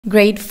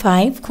Grade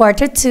 5,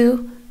 Quarter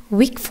 2,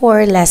 Week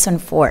 4, Lesson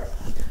 4.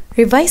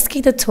 Revised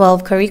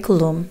K-12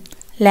 Curriculum,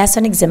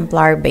 Lesson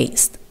Exemplar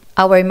Based.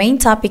 Our main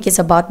topic is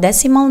about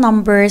decimal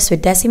numbers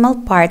with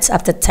decimal parts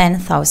up to 10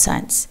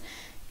 thousandths.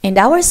 And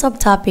our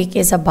subtopic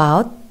is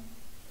about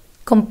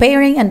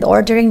comparing and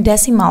ordering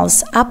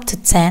decimals up to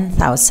 10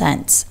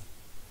 thousandths.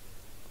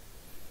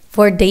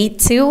 For day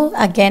 2,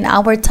 again,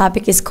 our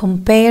topic is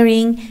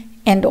comparing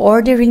and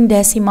ordering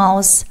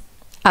decimals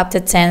up to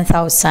 10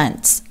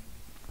 thousandths.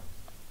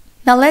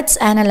 Now let's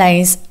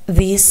analyze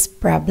this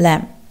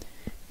problem.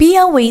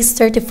 Pia weighs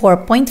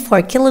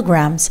 34.4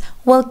 kilograms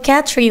while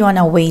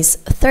Catriona weighs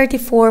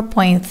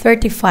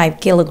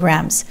 34.35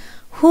 kilograms.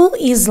 Who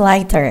is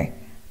lighter,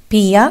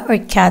 Pia or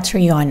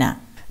Catriona?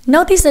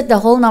 Notice that the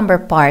whole number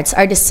parts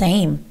are the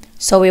same,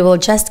 so we will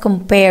just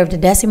compare the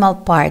decimal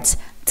parts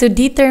to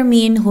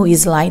determine who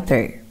is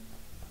lighter.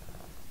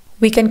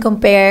 We can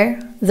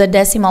compare the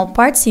decimal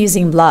parts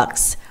using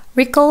blocks.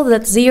 Recall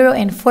that 0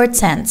 and 4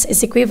 tenths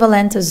is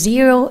equivalent to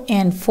 0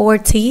 and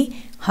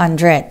 40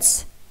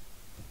 hundredths.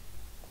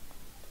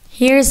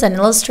 Here's an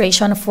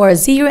illustration for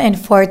 0 and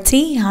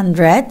 40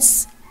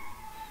 hundredths.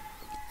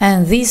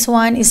 And this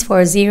one is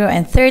for 0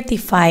 and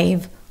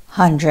 35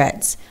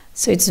 hundredths.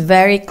 So it's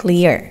very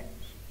clear.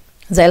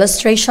 The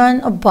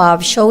illustration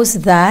above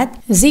shows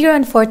that 0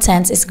 and 4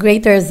 tenths is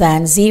greater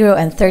than 0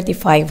 and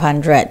 35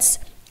 hundredths.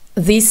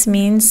 This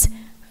means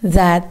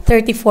that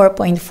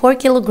 34.4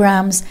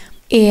 kilograms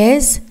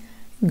is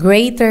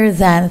greater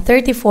than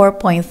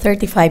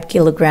 34.35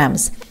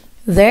 kilograms.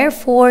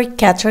 Therefore,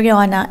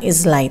 Catriona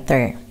is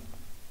lighter.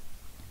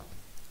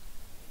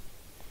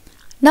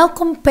 Now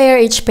compare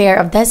each pair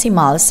of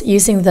decimals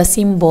using the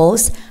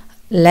symbols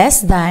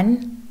less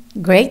than,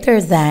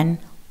 greater than,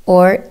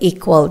 or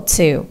equal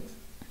to.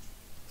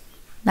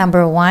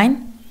 Number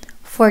 1,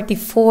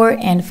 44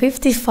 and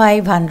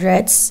 55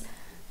 hundredths.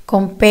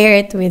 Compare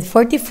it with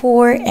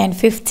 44 and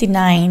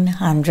 59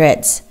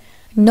 hundredths.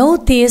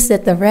 Notice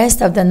that the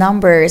rest of the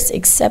numbers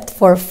except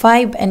for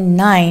 5 and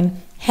 9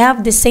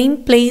 have the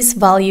same place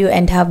value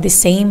and have the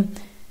same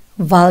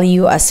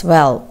value as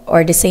well,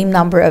 or the same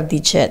number of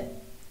digits.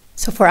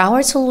 So for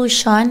our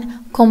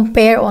solution,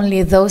 compare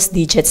only those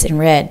digits in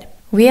red.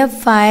 We have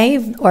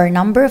 5 or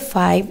number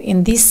 5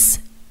 in this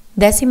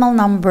decimal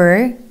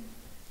number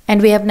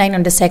and we have 9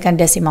 on the second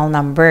decimal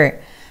number.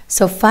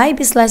 So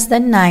 5 is less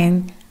than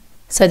 9,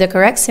 so the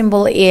correct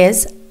symbol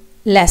is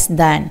less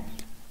than.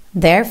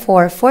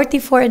 Therefore,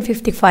 44 and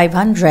 55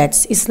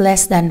 hundredths is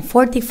less than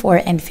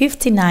 44 and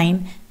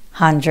 59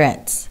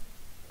 hundredths.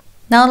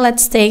 Now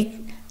let's take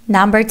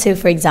number 2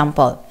 for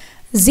example.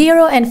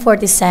 0 and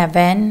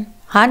 47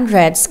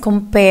 hundredths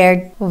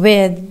compared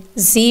with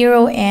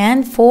 0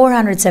 and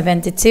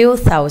 472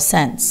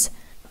 thousandths.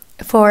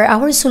 For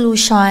our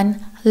solution,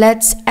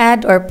 let's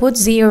add or put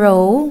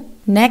 0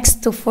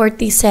 next to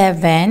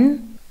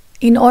 47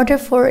 in order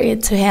for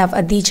it to have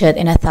a digit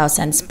in a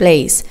thousandths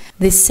place.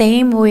 The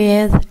same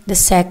with the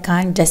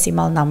second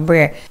decimal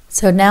number.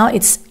 So now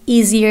it's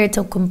easier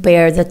to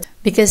compare that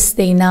because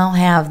they now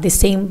have the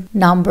same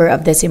number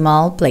of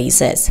decimal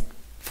places.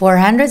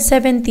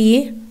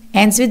 470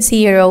 ends with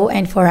 0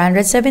 and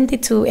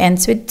 472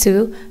 ends with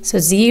 2. So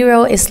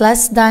 0 is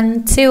less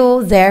than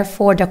 2,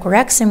 therefore the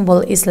correct symbol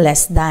is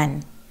less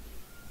than.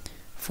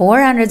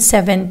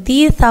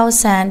 470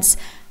 thousandths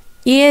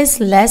is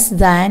less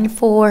than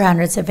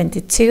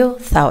 472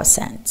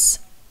 thousandths.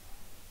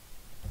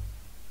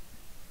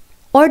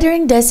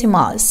 Ordering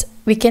decimals.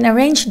 We can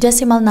arrange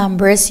decimal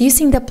numbers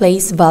using the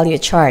place value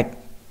chart.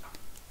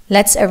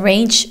 Let's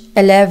arrange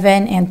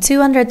 11 and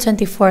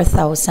 224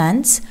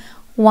 thousandths,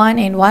 1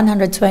 and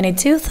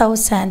 122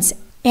 thousandths,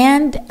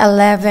 and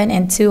 11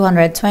 and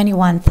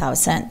 221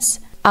 thousandths.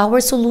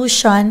 Our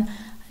solution,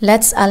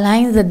 let's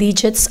align the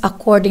digits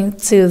according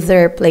to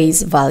their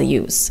place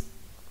values.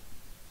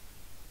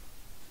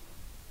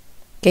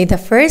 Okay, the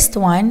first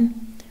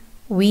one,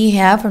 we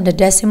have from the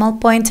decimal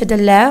point to the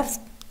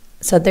left,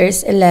 so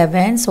there's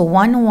 11, so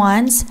 1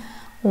 ones,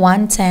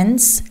 1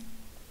 tenths,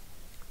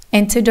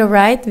 and to the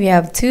right, we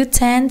have 2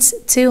 tenths,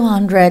 2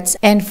 hundredths,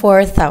 and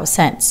 4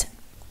 thousandths.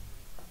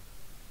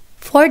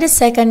 For the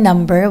second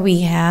number,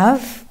 we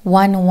have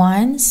 1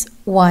 ones,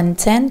 1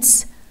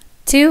 tenths,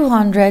 2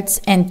 hundredths,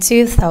 and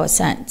 2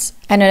 thousandths.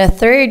 And on the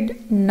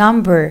third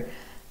number,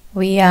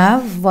 we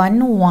have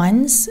 1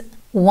 ones,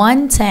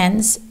 1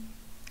 tenths,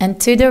 and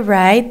to the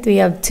right, we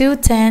have 2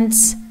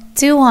 tenths,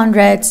 2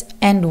 hundredths,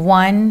 and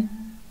 1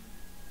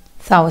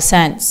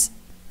 thousandths.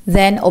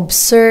 Then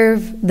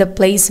observe the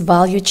place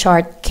value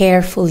chart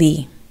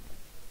carefully.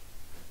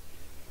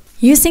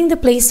 Using the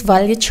place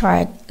value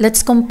chart,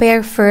 let's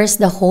compare first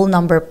the whole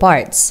number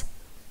parts.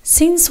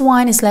 Since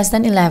 1 is less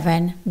than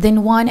 11,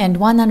 then 1 and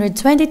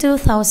 122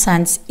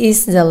 thousandths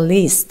is the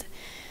least.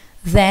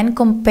 Then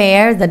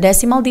compare the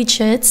decimal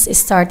digits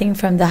starting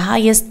from the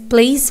highest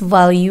place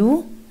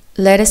value.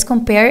 Let us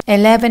compare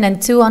 11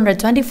 and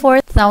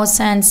 224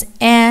 thousandths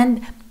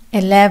and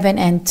 11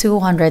 and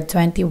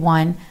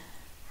 221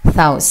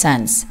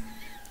 thousandths.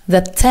 The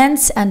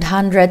tens and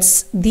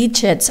hundreds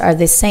digits are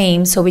the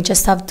same, so we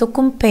just have to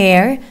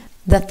compare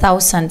the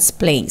thousands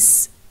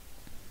place.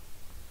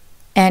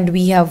 And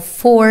we have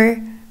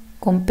 4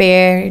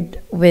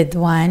 compared with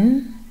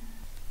 1.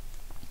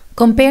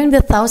 Comparing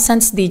the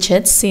thousands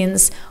digits,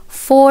 since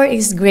 4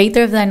 is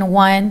greater than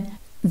 1,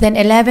 then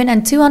 11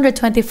 and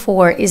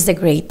 224 is the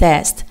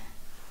greatest.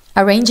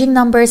 Arranging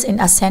numbers in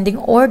ascending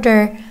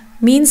order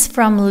means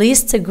from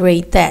least to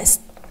greatest.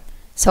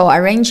 So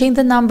arranging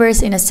the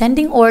numbers in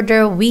ascending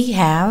order, we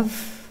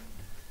have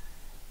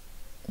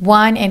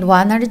 1 and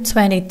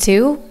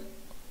 122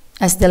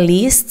 as the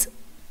least.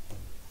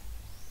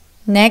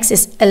 Next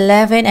is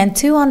 11 and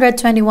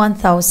 221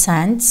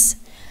 thousandths,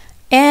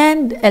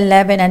 and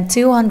 11 and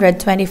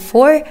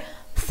 224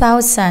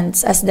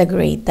 thousandths as the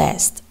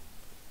greatest.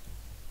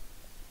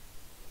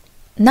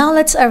 Now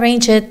let's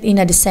arrange it in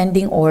a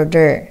descending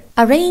order.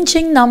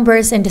 Arranging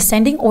numbers in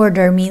descending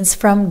order means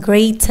from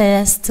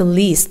greatest to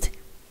least.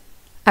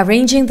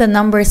 Arranging the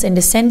numbers in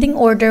descending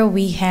order,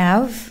 we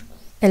have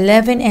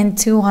 11 and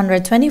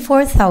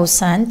 224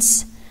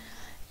 thousandths,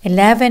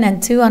 11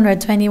 and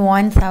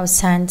 221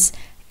 thousandths,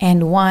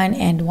 and 1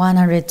 and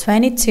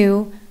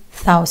 122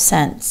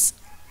 thousandths.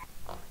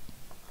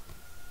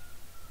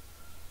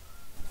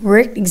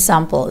 Worked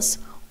examples.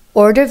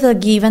 Order the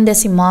given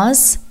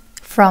decimals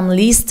from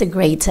least to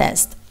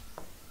greatest.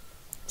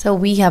 So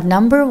we have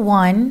number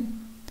 1,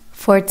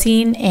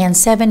 14 and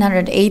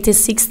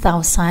 786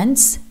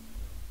 thousandths,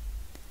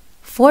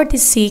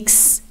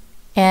 46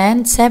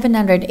 and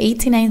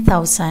 789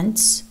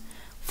 thousandths,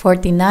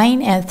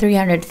 49 and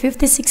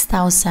 356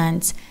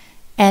 thousandths,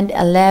 and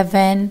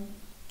 11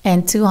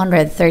 and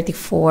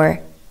 234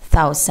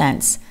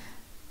 thousandths.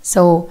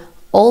 So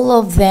all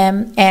of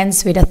them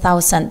ends with a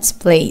thousandths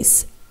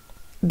place.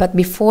 But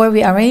before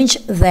we arrange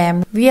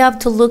them, we have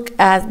to look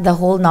at the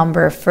whole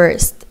number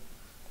first.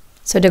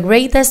 So the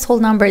greatest whole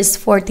number is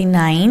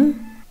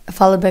 49,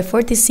 followed by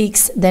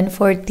 46, then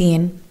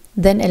 14,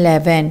 then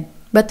 11.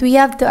 But we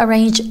have to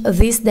arrange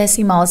these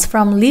decimals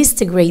from least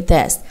to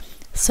greatest.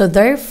 So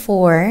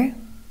therefore,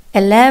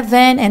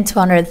 11 and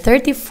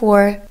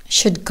 234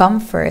 should come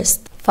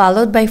first,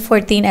 followed by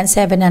 14 and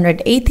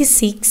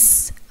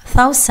 786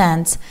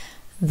 thousandths,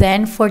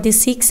 then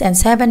 46 and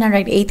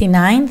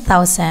 789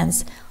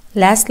 thousandths.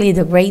 Lastly,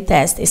 the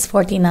greatest is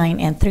 49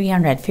 and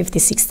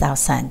 356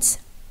 thousandths.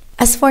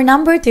 As for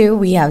number 2,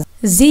 we have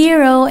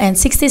 0 and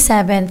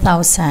 67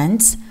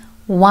 thousandths,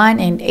 1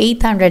 and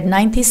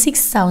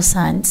 896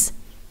 thousandths,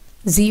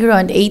 0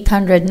 and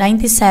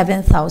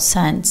 897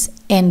 thousandths,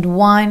 and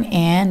 1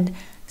 and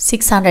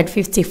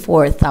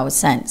 654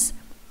 thousandths.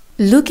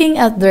 Looking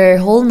at their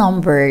whole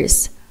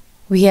numbers,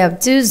 we have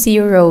 2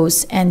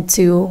 zeros and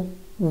 2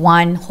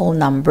 1 whole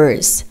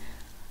numbers,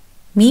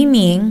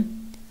 meaning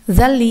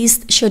the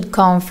least should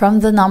come from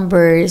the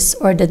numbers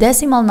or the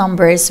decimal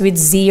numbers with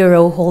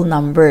 0 whole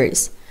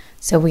numbers.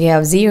 So we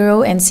have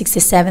 0 and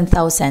 67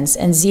 thousandths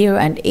and 0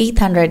 and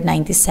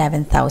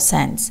 897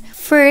 thousandths.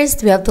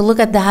 First, we have to look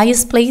at the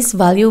highest place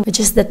value, which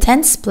is the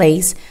tens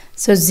place.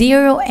 So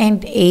 0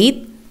 and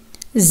 8,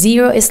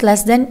 0 is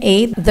less than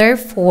 8.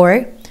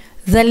 Therefore,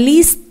 the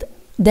least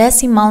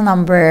decimal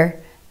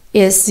number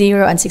is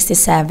 0 and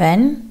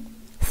 67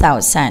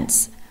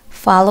 thousandths,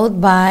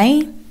 followed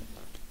by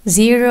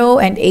 0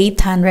 and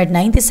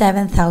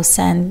 897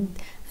 thousand,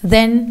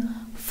 then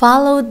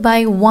followed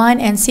by 1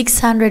 and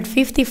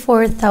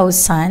 654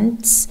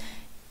 thousandths,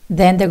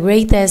 then the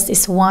greatest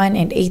is 1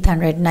 and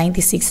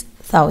 896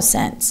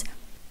 thousandths.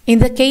 In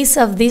the case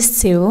of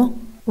these two,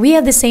 we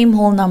have the same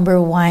whole number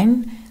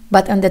 1,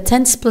 but on the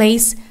tens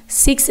place,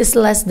 6 is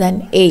less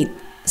than 8.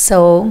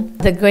 So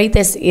the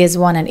greatest is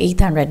 1 and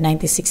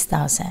 896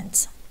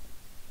 thousandths.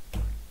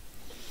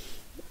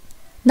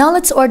 Now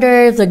let's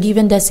order the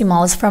given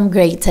decimals from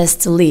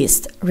greatest to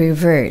least,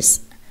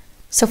 reverse.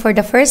 So for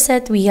the first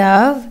set, we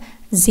have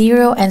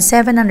 0 and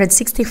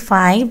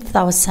 765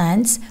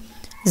 thousandths,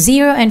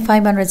 0 and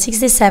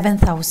 567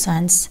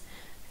 thousandths,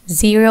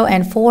 0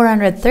 and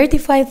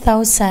 435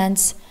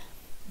 thousandths,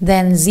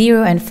 then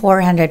 0 and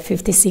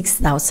 456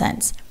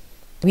 thousandths.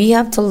 We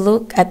have to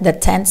look at the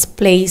tens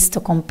place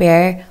to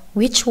compare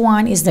which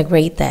one is the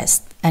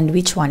greatest and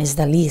which one is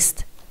the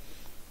least.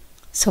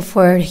 So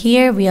for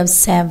here, we have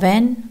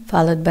 7,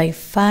 followed by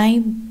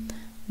 5,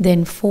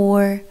 then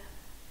 4,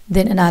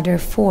 then another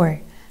 4.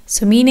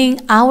 So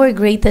meaning our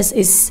greatest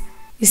is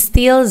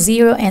still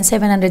 0 and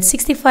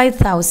 765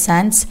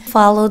 thousandths,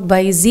 followed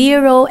by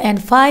 0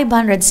 and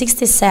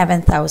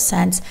 567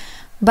 thousandths.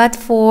 But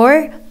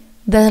for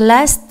the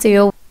last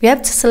two, we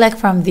have to select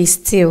from these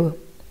two.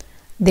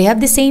 They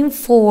have the same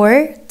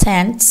 4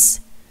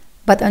 tenths,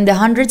 but on the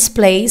hundreds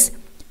place,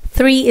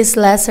 3 is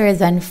lesser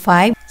than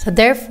 5. So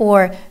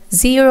therefore,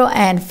 0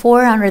 and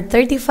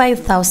 435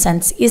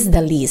 thousandths is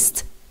the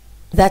least.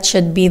 That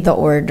should be the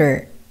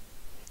order.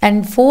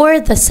 And for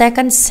the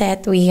second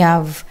set, we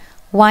have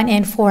 1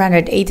 and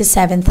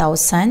 487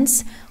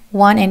 thousandths,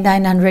 1 and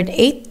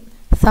 908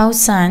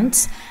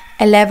 thousandths,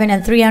 11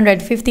 and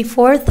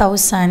 354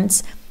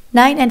 thousandths,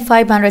 9 and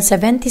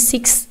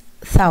 576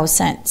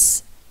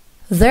 thousandths.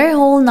 their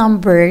whole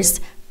numbers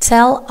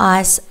tell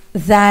us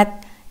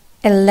that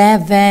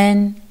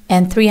 11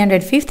 and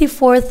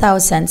 354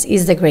 thousandths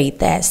is the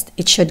greatest.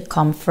 It should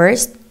come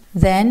first,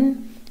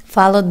 then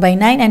followed by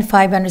 9 and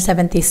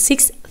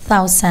 576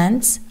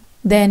 thousandths.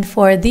 Then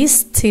for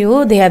these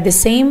two, they have the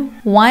same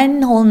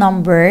one whole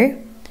number,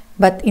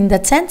 but in the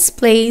tens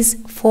place,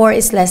 4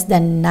 is less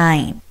than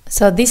 9.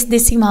 So this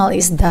decimal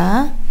is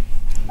the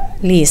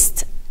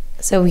least.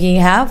 So we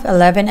have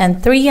 11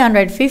 and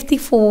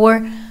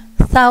 354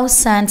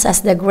 thousandths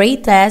as the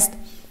greatest,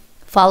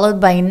 followed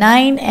by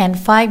 9 and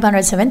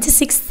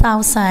 576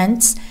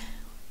 thousandths,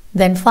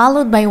 then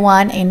followed by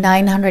 1 and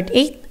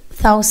 908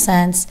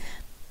 thousandths,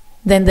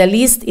 then the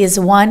least is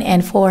 1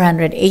 and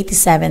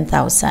 487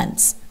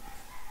 thousandths.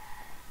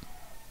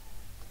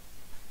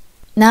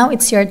 Now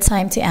it's your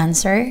time to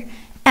answer.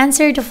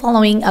 Answer the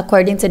following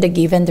according to the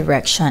given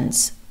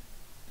directions.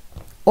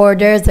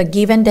 Order the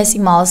given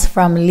decimals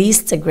from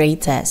least to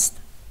greatest.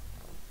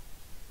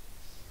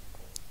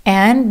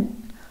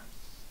 And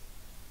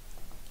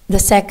the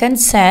second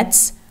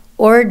sets,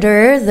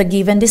 order the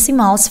given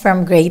decimals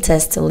from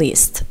greatest to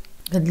least.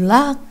 Good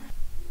luck!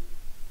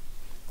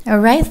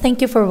 Alright,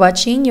 thank you for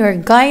watching your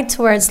guide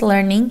towards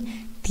learning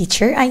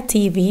Teacher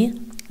ITV.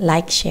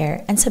 Like,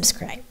 share, and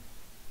subscribe.